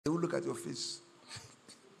They will look at your face.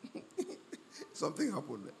 Something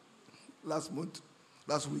happened last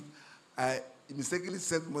week. I mistakenly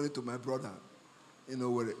sent money to my brother.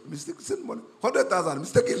 Mistakenly sent money, 100,000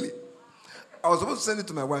 mistakenly. I was supposed to send it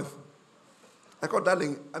to my wife. I called,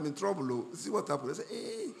 darling, I'm in trouble. Oh. See what happened. I said,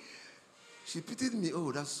 hey, she pitied me.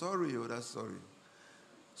 Oh, that's sorry.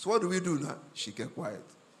 So what do we do now? She kept quiet.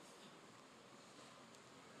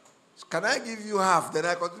 Can I give you half? Then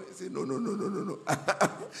I continue. I say, no.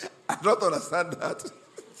 I don't understand that.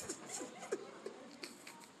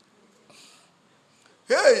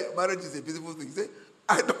 Hey, marriage is a beautiful thing. Say,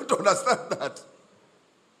 I don't understand that.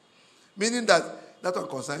 Meaning that will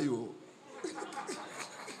concern you.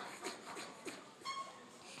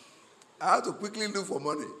 I have to quickly look for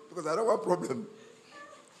money because I don't want problem.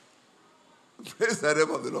 Praise the name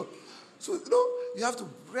of the Lord. So, you have to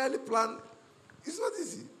really plan. It's not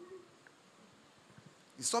easy.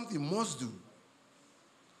 It's something you must do.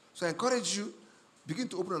 So I encourage you, begin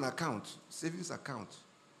to open an account, savings account.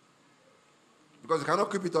 Because you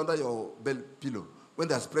cannot keep it under your pillow. When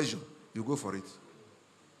there's pressure, you go for it.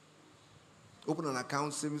 Open an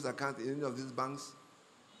account, savings account in any of these banks.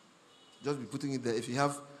 Just be putting it there. If you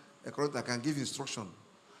have a current, I can give instruction.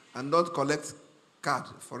 And don't collect card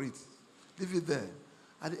for it. Leave it there.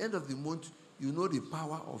 At the end of the month, you know the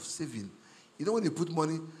power of saving. You know when you put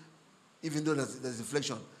money, even though there's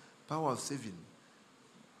inflation, power of saving.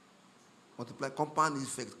 Multiply, compound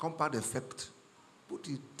effect. Put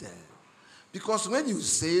it there. Because when you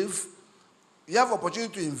save, you have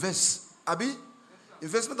opportunity to invest. Abi,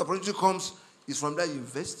 investment opportunity comes, is from there you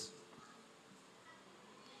invest.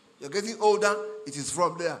 You're getting older, it is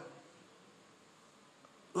from there.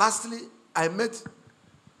 Lastly, I met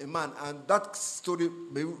a man, and that story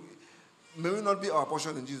may not be our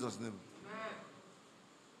portion in Jesus' name.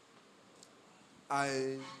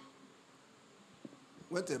 I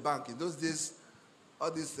went to a bank. In those days,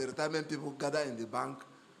 all these retirement people gather in the bank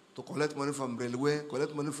to collect money from railway,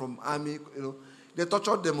 collect money from army. They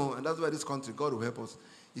tortured them all, and that's why this country, God will help us.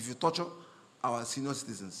 If you torture our senior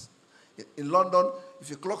citizens. In London, if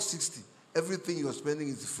you clock 60, everything you're spending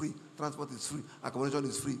is free. Transport is free. Accommodation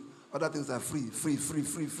is free. Other things are free.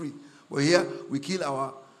 But here, we kill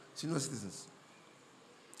our senior citizens.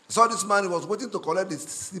 So this man was waiting to collect his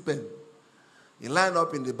stipend. He lined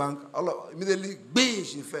up in the bank. Immediately,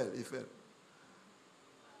 he fell.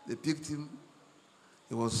 They picked him.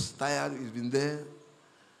 He was tired. He's been there.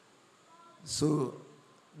 So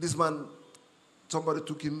this man, somebody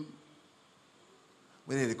took him.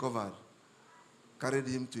 When he recovered, carried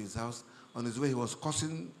him to his house. On his way, he was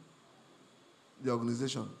cursing the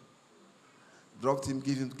organization. Dropped him,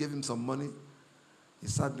 gave him some money. He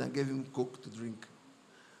sat there, gave him Coke to drink.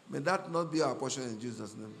 May that not be our portion in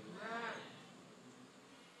Jesus' name.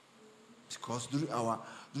 Because during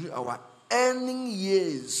our earning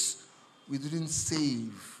years, we didn't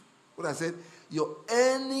save. What I said, your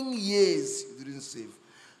earning years, you didn't save.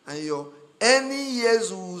 And your earning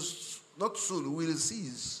years will not soon will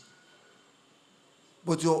cease.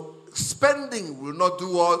 But your spending will not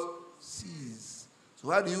do what? Cease. So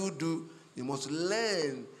how do? You must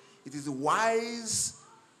learn. It is wise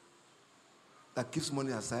that keeps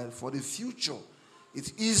money aside for the future.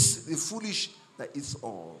 It is the foolish that eats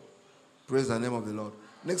all. Praise the name of the Lord.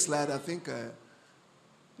 Next slide, I think.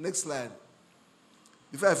 Next slide.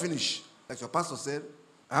 Before I finish, like your pastor said,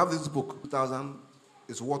 I have this book, 2000.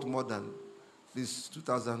 It's worth more than this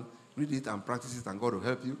 2000. Read it and practice it, and God will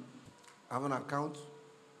help you. I have an account.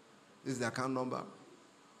 This is the account number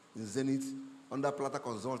in Zenith under Plata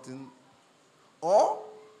Consulting. Or,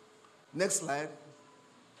 next slide.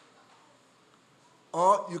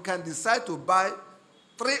 Or you can decide to buy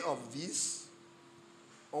 3 of these,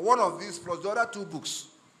 or 1 of these plus the other 2 books.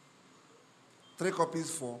 3 copies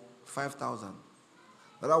for 5,000.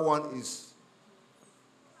 The other one is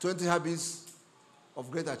 20 Habits of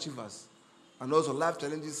Great Achievers, and also Life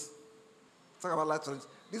Challenges. Talk about life challenges.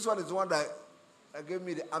 This one is the one that gave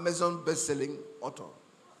me the Amazon best-selling author.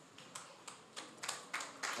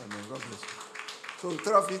 Amen. God bless you. So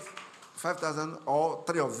 3 of it, 5,000, or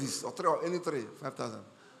 3 of this, or 3 or any 3, 5,000.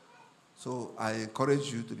 So I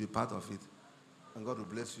encourage you to be part of it, and God will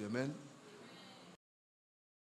bless you. Amen.